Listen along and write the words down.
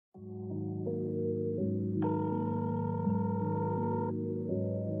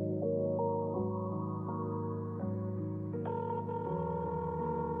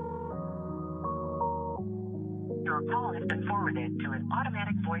forwarded to an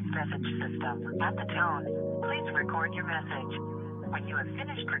automatic voice message system. At the tone, please record your message. When you have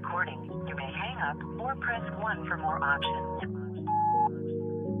finished recording, you may hang up or press 1 for more options.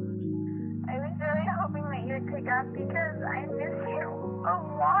 I was really hoping that you would pick up because I miss you a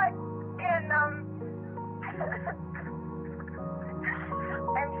lot, and I'm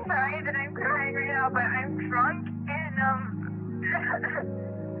sorry that I'm crying right now, but I'm drunk, and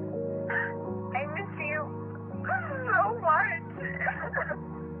I miss you so much.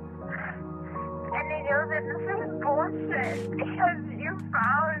 And I know that this is bullshit because you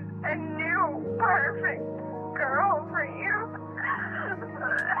found a new perfect girl for you.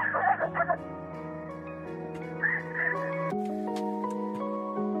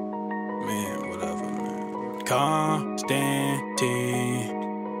 Man, whatever, man. Constantine.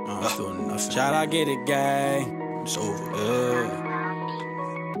 I don't feel nothing. Shout out, get it, gang. It's over.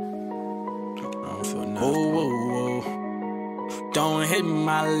 I don't feel nothing. Oh, whoa, whoa. Don't hit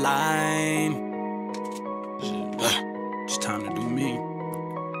my line. It's time to do me.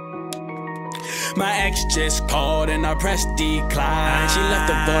 My ex just called and I pressed decline. She left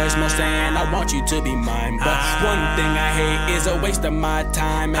a voicemail saying I want you to be mine. But one thing I hate is a waste of my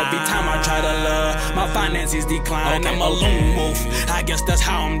time. Every time I try to love, my finances decline. I'm a lone wolf, I guess that's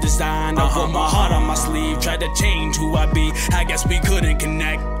how I'm designed. I put my heart on my sleeve, tried to change who I be. I guess we couldn't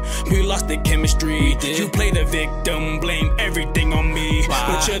connect, we lost the chemistry. You play the victim, blame everything on me.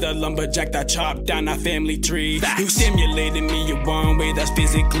 But you're the lumberjack that chopped down our family tree. You stimulated me in one way that's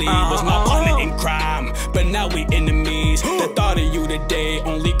physically was my partner in crime, but now we enemies. The thought of you today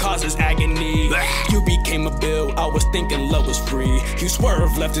only causes agony. You became a bill, I was thinking love was free. You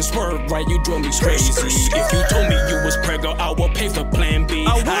swerve left and swerve right, you drove me crazy. If you told me you was preggo, I will pay for plan B.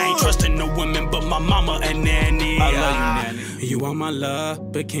 I ain't trusting no women but my mama and nanny. I love you, nanny. You want my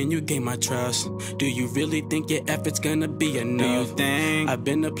love, but can you gain my trust? Do you really think your effort's gonna be enough? Do you think I've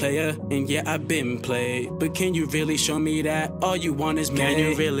been a player, and yeah, I've been played, but can you really show me that all you want is me? Can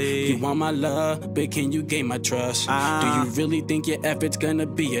you really? You want my love, but can you gain my trust? Do you really think your effort's gonna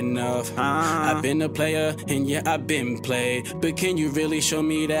be enough? I've been a player, and yeah, I've been played, but can you really show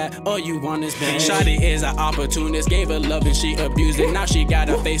me that all you want is me? Shawty is an opportunist, gave her love and she abused it. Now she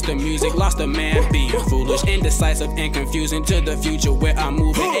gotta face the music, lost a man being foolish, indecisive and confusing. To the future where I'm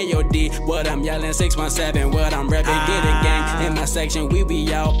moving. AOD, what I'm yelling, 617, what I'm repping. Get a gang in my section, we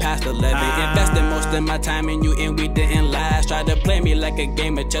be out past 11. Invested most of my time in you and we didn't last. Tried to play me like a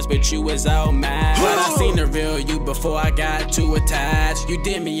game of chess, but you was out mad. But I seen the real you before I got too attached. You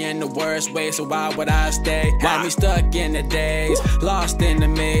did me in the worst way, so why would I stay? Got me stuck in the days, lost in the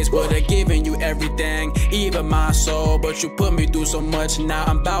maze. Would've given you everything, even my soul, but you put me through so much, now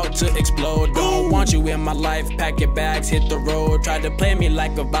I'm about to explode. Don't want you in my life, pack your bags, hit the road. Try to play me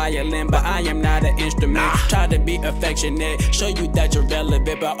like a violin, but I am not an instrument. Try to be affectionate, show you that you're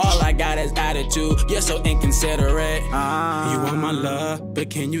relevant, but all I got is attitude. You're so inconsiderate. You want my love, but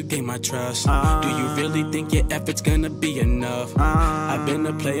can you gain my trust? Do you really think your effort's gonna be enough? I've been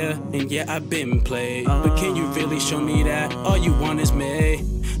a player, and yeah, I've been played, but can you really show me that all you want is me?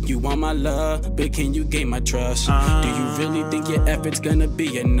 You want my love, but can you gain my trust? Do you really think your effort's gonna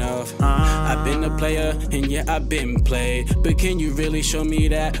be enough? I've been a player, and yeah, I've been played, but can you really show me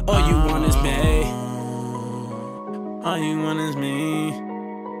that all you want is me? All you want is me.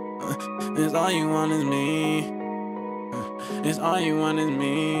 It's all you want is me. It's all you want is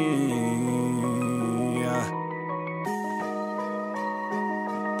me.